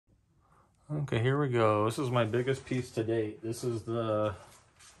Okay, here we go. This is my biggest piece to date. This is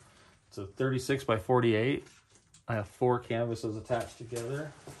it's a 36 by 48. I have 4 canvases attached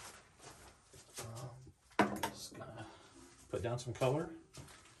together. Just gonna put down some color,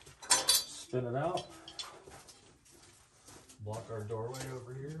 spin it out, block our doorway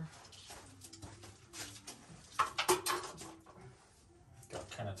over here. Got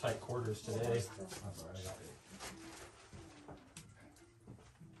kind of tight quarters today. That's all right, I got it.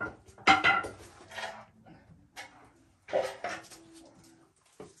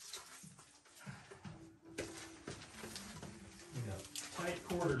 Tight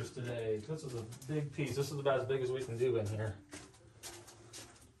quarters today. This is a big piece. This is about as big as we can do in here.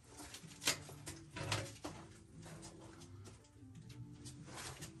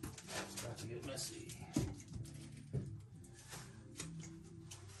 It's about to get messy.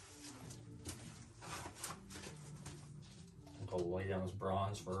 I'll lay down this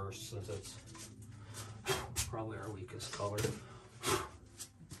bronze first since it's probably our weakest color.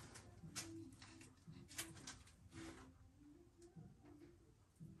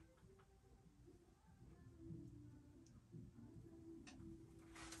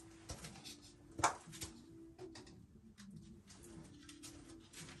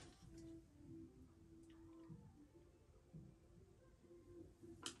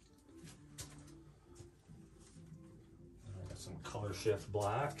 Some color shift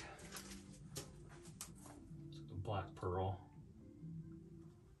black, the black pearl.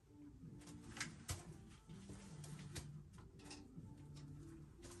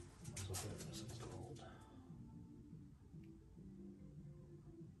 This is gold.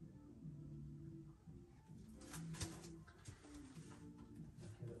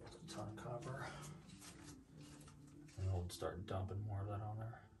 Hit it with a ton of copper, and we'll start dumping more of that on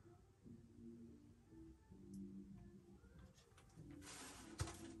there.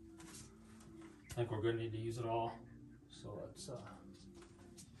 I think we're going to need to use it all, so let's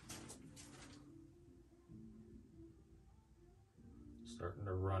starting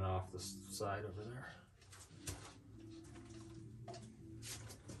to run off the side over there.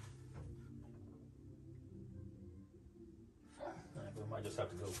 I think we might just have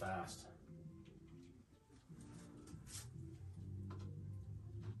to go fast.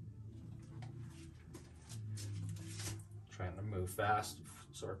 Trying to move fast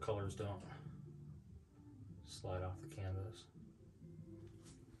so our colors don't slide off the canvas.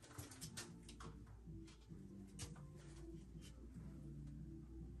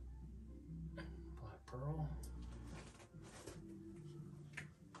 Black pearl.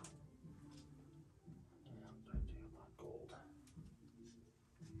 Yeah, I do black gold.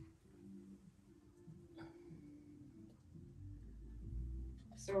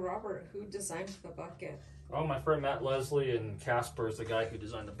 So Robert, who designed the bucket? Oh, my friend Matt Leslie, and Casper is the guy who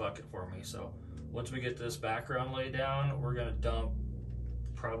designed the bucket for me. So once we get this background laid down, we're gonna dump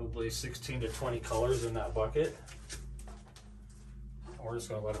probably 16 to 20 colors in that bucket. We're just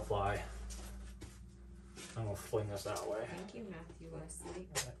gonna let it fly. I'm gonna fling this that way. Thank you, Matthew Leslie.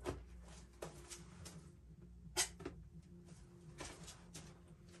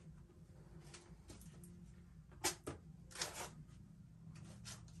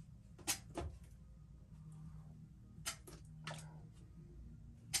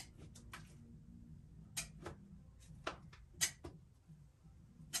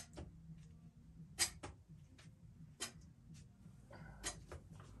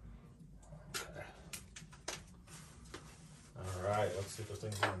 Let's see if this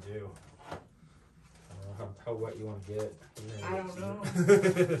thing's gonna do. I don't know how wet you want to get. I don't know.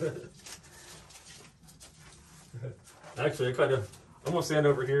 Actually, I'm gonna stand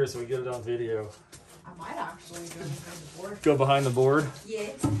over here so we get it on video. I might actually go behind the board. Go behind the board?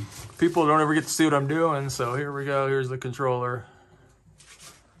 Yes. People don't ever get to see what I'm doing, so here we go. Here's the controller.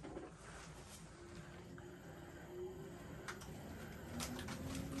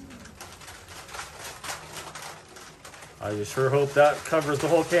 I just sure hope that covers the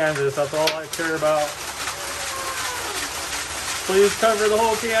whole canvas. That's all I care about. Please cover the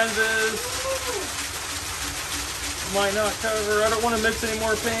whole canvas. Might not cover. I don't want to mix any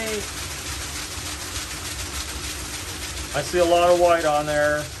more paint. I see a lot of white on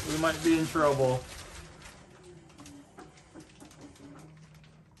there. We might be in trouble.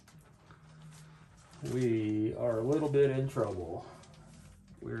 We are a little bit in trouble.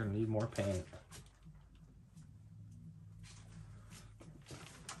 We're gonna need more paint.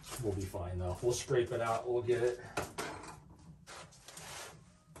 We'll be fine though. We'll scrape it out. We'll get it.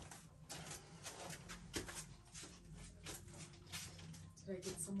 Did I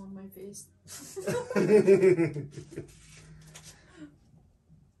get some on my face?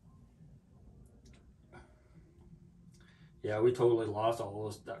 Yeah, we totally lost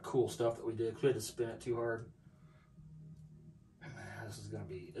all that cool stuff that we did 'cause we had to spin it too hard. Man, this is gonna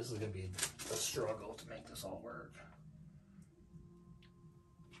be a struggle to make this all work.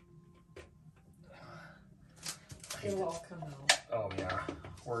 It'll all come out. Oh yeah,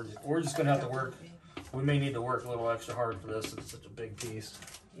 we're just gonna have to work. We may need to work a little extra hard for this. It's such a big piece.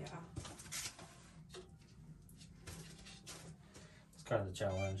 Yeah. It's kind of the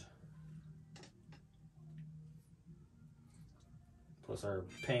challenge. Plus our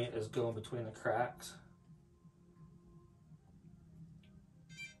paint is going between the cracks.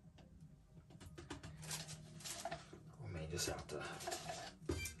 We may just have to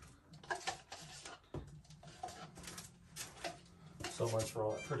so much for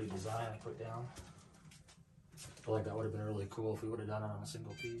all that pretty design I put down. I feel like that would have been really cool if we would have done it on a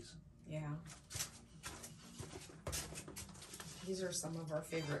single piece. Yeah. These are some of our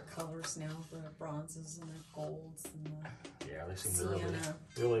favorite colors now, the bronzes and the golds and the Yeah, they seem sienna.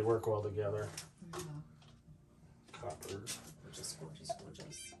 to really work well together. Yeah. Coppers. Gorgeous, gorgeous,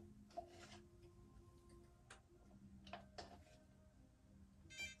 gorgeous. See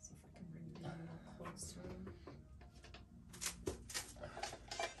if I can bring you a little closer.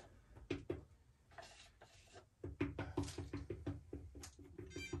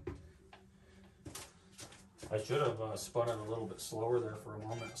 I should have spun it a little bit slower there for a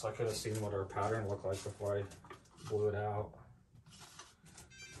moment so I could have seen what our pattern looked like before I blew it out.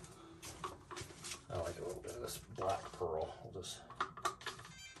 I like a little bit of this black pearl. We'll just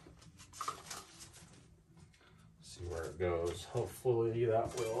see where it goes. Hopefully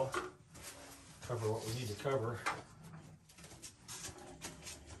that will cover what we need to cover.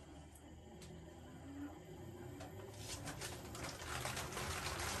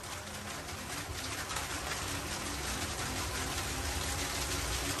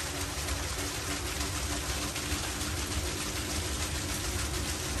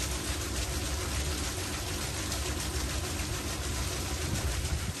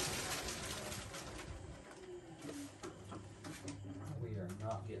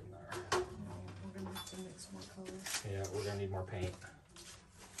 Not getting there. No, we're gonna have to mix more colors. Yeah, we're gonna need more paint.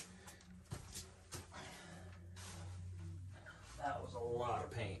 That was a lot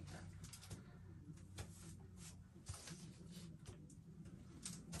of paint.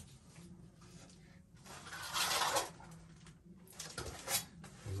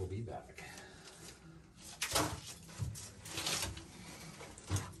 We'll be back.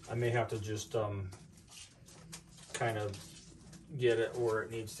 I may have to just kind of get it where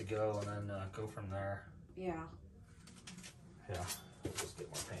it needs to go and then go from there. Yeah. Yeah, we'll just get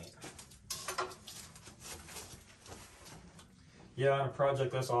more paint. Yeah, on a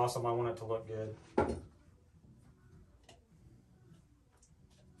project this awesome, I want it to look good.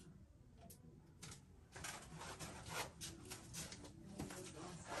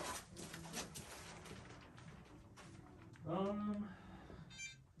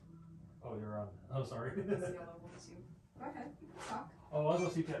 Oh, you're on. Oh, sorry. That's the other ones you. Go ahead, you can talk. Oh, I was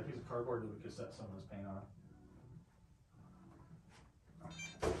gonna see if you had a piece of cardboard that we could set some of this paint on.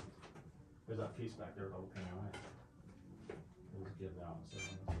 There's that piece back there with all the paint on it. We'll just get it out and set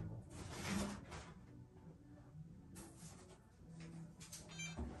it on the table.